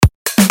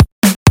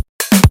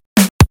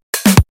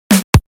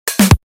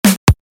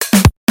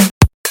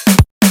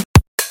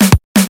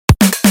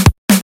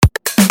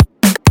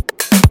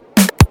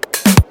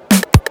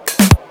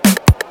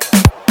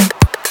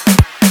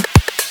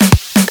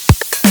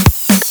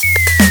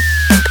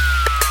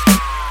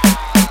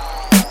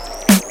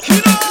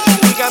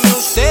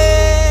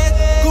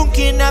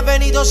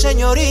venido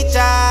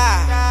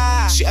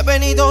señorita, si ha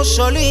venido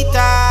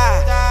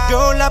solita,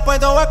 yo la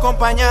puedo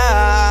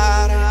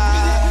acompañar.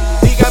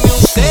 Dígame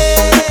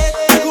usted,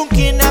 ¿con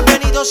quién ha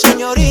venido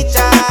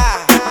señorita?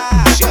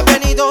 Si ha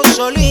venido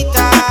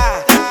solita,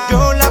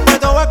 yo la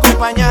puedo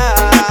acompañar.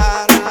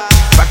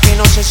 Pa' que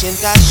no se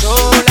sienta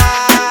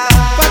sola,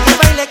 pa' que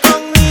baile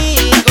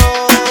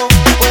conmigo.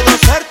 Puedo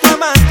ser tu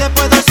amante,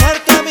 puedo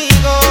ser tu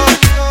amigo,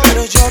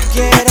 pero yo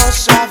quiero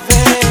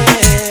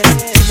saber,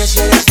 dime si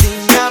eres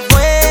niña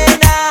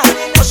buena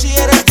o si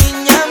eres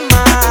niña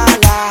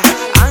mala.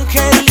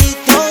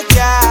 Angelito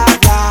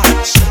diabla,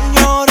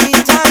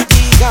 señorita,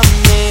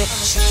 dígame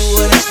si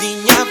tú eres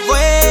niña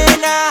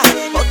buena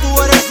o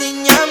tú eres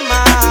niña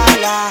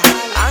mala.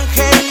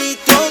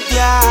 Angelito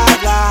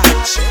diabla,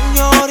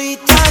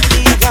 señorita,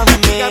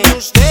 dígame. Dígame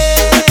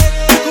usted,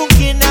 ¿con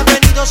quién ha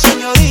venido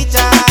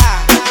señorita?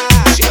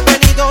 Si ha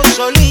venido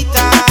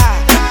solita,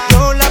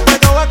 yo la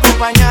puedo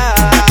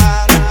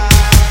acompañar.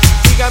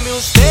 Dígame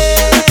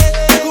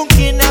usted, ¿con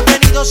quién ha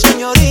venido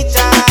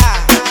señorita?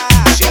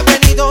 Si ha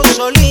venido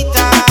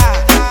solita,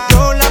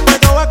 yo la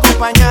puedo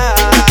acompañar.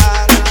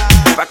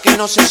 Pa' que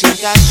no se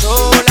sienta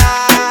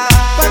sola,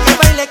 pa' que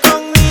baile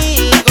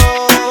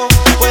conmigo.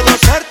 Puedo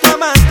ser tu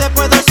amante,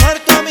 puedo ser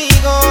tu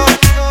amigo,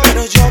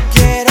 pero yo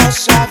quiero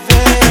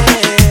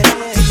saber,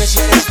 dime si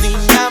eres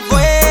niña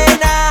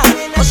buena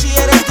o si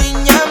eres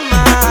niña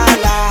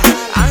mala.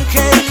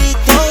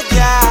 Angelito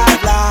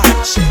diabla,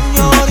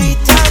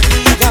 señorita,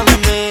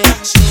 dígame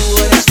si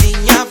tú eres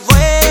niña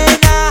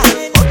buena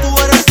o tú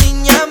eres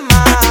niña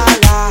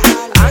mala.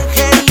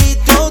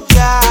 Angelito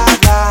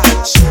diabla,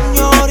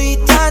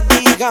 señorita,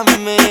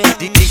 dígame.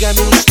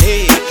 Dígame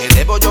usted, ¿qué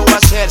debo yo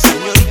hacer?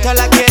 Señorita,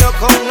 la quiero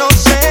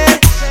conocer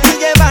y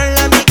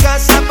llevarla a mi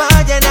casa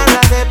para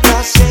llenarla de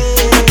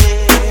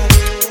placer.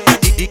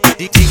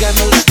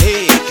 Dígame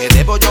usted, ¿qué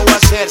debo yo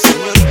hacer?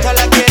 Señorita,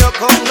 la quiero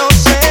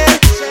conocer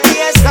y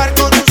estar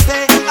con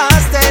usted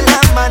hasta el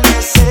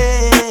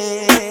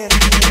amanecer.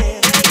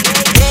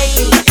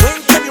 Hey,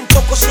 cuéntame un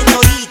poco,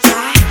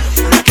 señorita,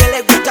 ¿qué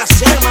le gusta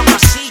hacer,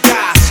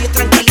 mamacita? Si es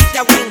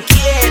tranquilita o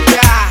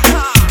inquieta,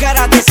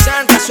 cara de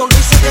santa,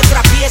 sonrisa de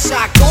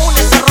traviesa. Con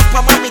esa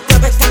ropa, mami, te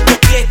ves tan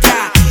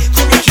coqueta.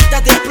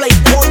 Conejita de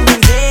Playboy,